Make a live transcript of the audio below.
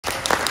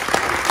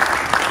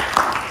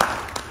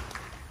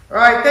All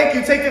right, thank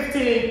you. Take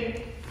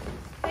 15.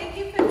 Thank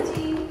you,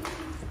 15.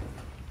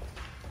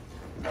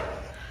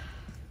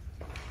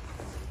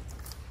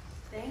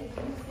 Thank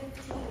you,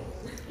 15.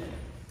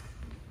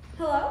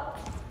 Hello?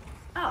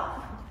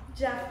 Oh,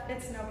 Jeff,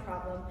 it's no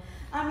problem.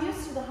 I'm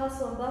used to the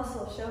hustle and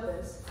bustle of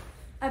showbiz.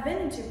 I've been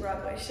in 2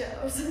 Broadway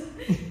shows. Do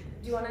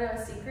you want to know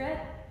a secret?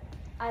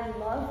 I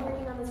love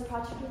working on this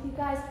project with you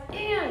guys,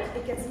 and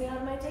it gets me out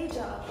of my day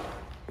job.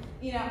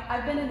 You know,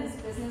 I've been in this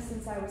business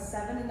since I was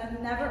 7, and I've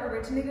never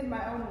originated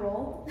my own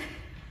role.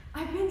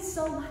 I've been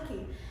so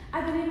lucky.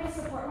 I've been able to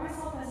support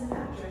myself as an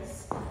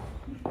actress.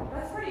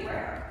 That's pretty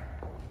rare.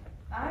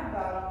 I'm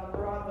about on the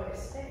Broadway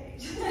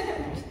stage.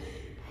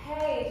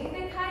 Hey, do you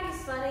think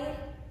Heidi's funny?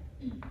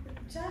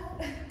 Jeff,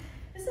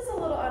 this is a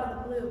little out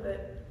of the blue,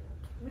 but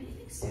what do you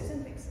think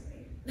Susan thinks of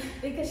me?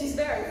 Because she's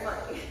very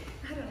funny.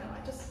 I don't know,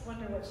 I just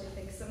wonder what she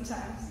thinks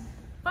sometimes.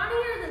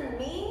 Funnier than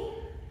me?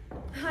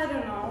 I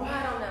don't know.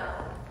 I don't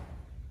know.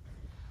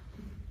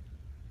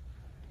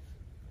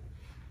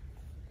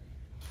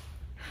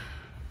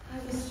 I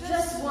was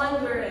Just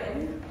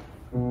wondering.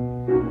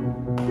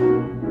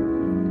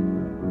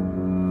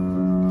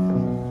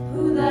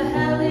 Who the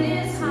hell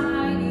is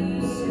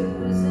Heidi?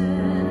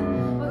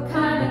 Susan? What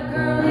kind of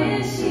girl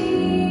is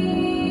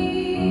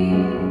she?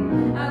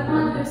 I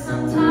wonder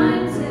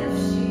sometimes if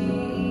she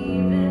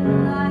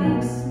even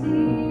likes me.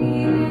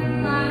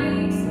 Even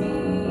likes me.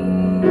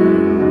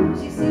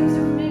 She seems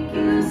to make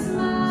you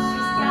smile.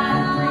 She's got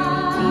pretty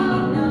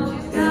teeny nose.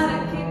 She's got a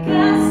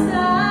kick-ass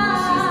style.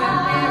 She's got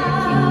very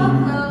cute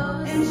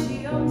clothes. And she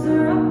owns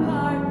her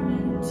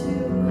apartment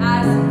too, I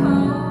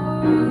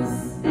suppose.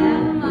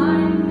 And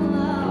mine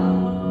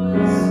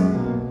blows.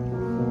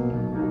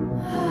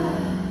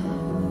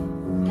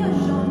 Que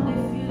j'en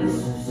défile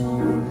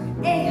Susan.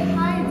 Hey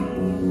Heidi.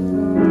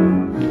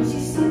 She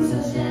seems so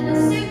je ne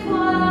sais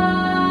quoi.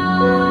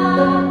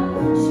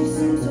 She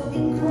seems so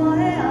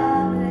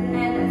incroyable.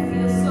 And I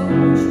feel so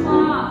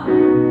bourgeois.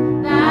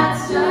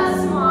 That's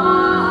just moi.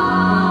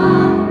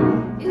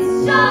 It's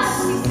just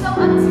she's so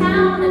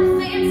uptown and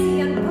fancy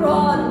and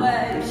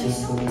Broadway. She's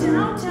so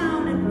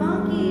downtown and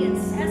funky and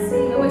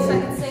sassy. I wish I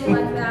could sing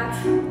like that,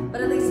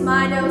 but at least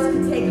my nose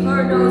can take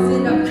her nose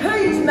in a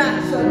cage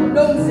match of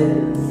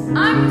noses.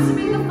 I'm used to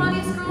being the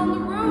funniest girl in the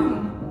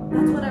room.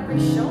 That's what every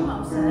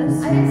showmo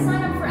says. I didn't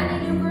sign up for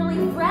any new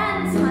girly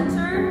friends,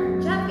 Hunter.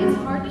 Jeff, it's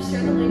hard to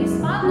share the lady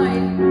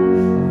spotlight.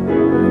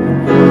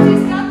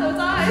 She's got those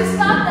eyes.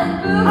 Stop then,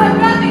 boo. I've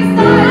got these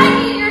thighs. I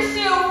need your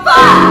shoe.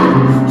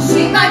 Fuck!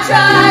 She might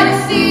try to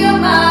steal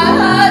my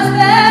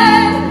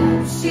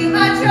husband. She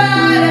might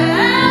try to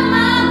have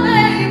my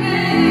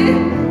baby.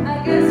 I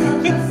guess I'll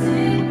just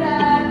sit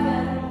back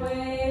and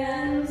wait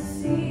and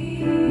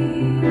see.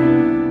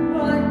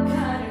 What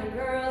kind of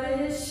girl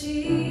is she?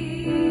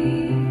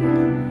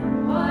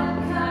 What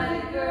kind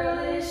of girl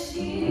is she?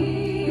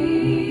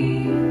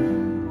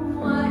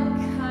 What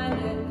kind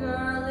of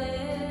girl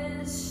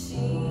is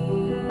she?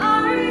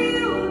 Are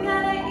you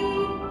gonna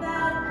eat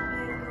that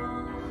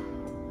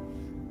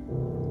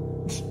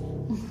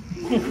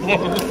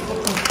pickle?